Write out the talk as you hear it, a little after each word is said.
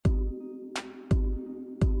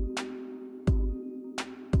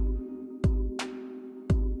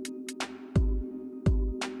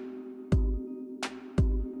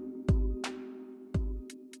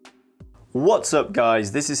What's up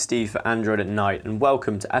guys, this is Steve for Android at Night and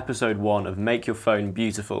welcome to episode 1 of Make Your Phone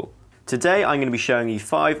Beautiful. Today I'm going to be showing you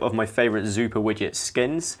 5 of my favourite ZOOPER widget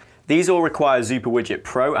skins. These all require ZOOPER Widget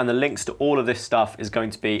Pro and the links to all of this stuff is going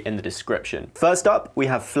to be in the description. First up we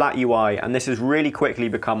have Flat UI, and this has really quickly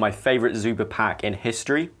become my favourite ZOOPER pack in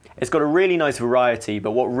history. It's got a really nice variety,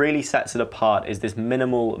 but what really sets it apart is this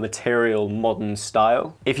minimal material modern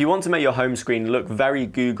style. If you want to make your home screen look very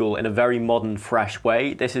Google in a very modern fresh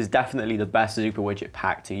way, this is definitely the best ZOOPER widget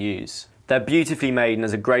pack to use. They're beautifully made and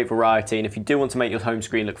there's a great variety, and if you do want to make your home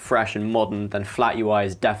screen look fresh and modern, then Flat UI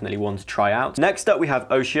is definitely one to try out. Next up we have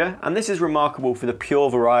OCEA, and this is remarkable for the pure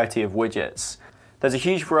variety of widgets. There's a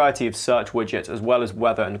huge variety of search widgets as well as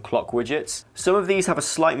weather and clock widgets. Some of these have a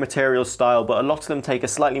slight material style, but a lot of them take a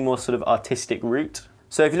slightly more sort of artistic route.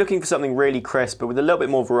 So if you're looking for something really crisp but with a little bit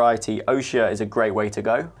more variety, OCEA is a great way to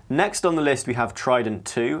go. Next on the list we have Trident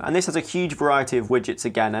 2, and this has a huge variety of widgets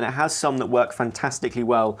again, and it has some that work fantastically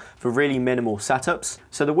well for really minimal setups.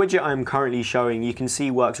 So the widget I'm currently showing you can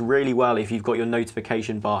see works really well if you've got your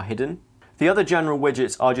notification bar hidden. The other general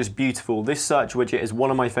widgets are just beautiful. This search widget is one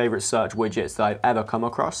of my favourite search widgets that I've ever come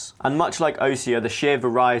across. And much like OCEA, the sheer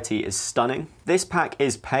variety is stunning. This pack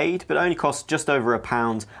is paid, but only costs just over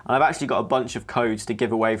 £1, and I've actually got a bunch of codes to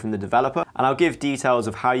give away from the developer, and I'll give details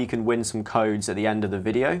of how you can win some codes at the end of the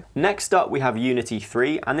video. Next up we have Unity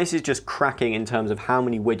 3, and this is just cracking in terms of how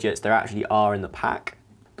many widgets there actually are in the pack.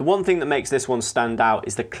 The one thing that makes this one stand out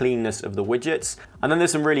is the cleanness of the widgets, and then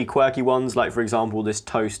there's some really quirky ones, like for example this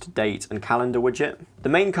toast, date and calendar widget. The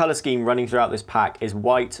main colour scheme running throughout this pack is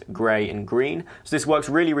white, grey and green, so this works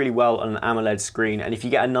really well on an AMOLED screen, and if you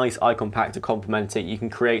get a nice icon pack to complement it, you can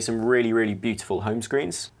create some really beautiful home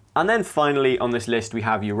screens. And then finally on this list we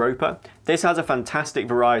have Europa. This has a fantastic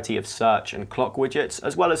variety of search and clock widgets,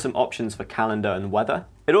 as well as some options for calendar and weather.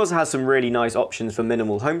 It also has some really nice options for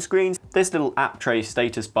minimal home screens. This little app tray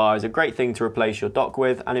status bar is a great thing to replace your dock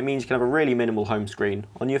with, and it means you can have a really minimal home screen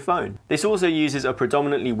on your phone. This also uses a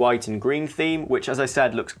predominantly white and green theme, which as I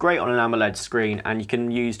said looks great on an AMOLED screen and you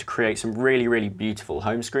can use to create some really beautiful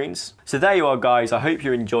home screens. So there you are guys, I hope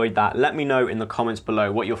you enjoyed that. Let me know in the comments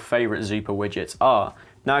below what your favourite ZOOPER widgets are.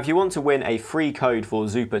 Now if you want to win a free code for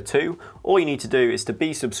ZOOPER 2, all you need to do is to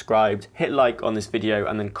be subscribed, hit like on this video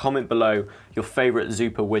and then comment below your favourite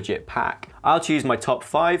ZOOPER widget pack. I'll choose my top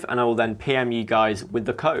 5 and I will then PM you guys with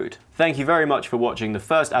the code. Thank you very much for watching the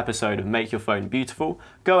first episode of Make Your Phone Beautiful.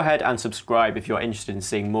 Go ahead and subscribe if you're interested in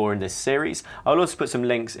seeing more in this series. I'll also put some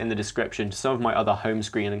links in the description to some of my other home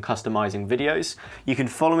screen and customizing videos. You can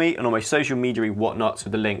follow me on all my social media whatnots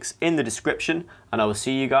with the links in the description, and I will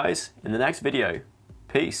see you guys in the next video.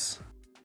 Peace.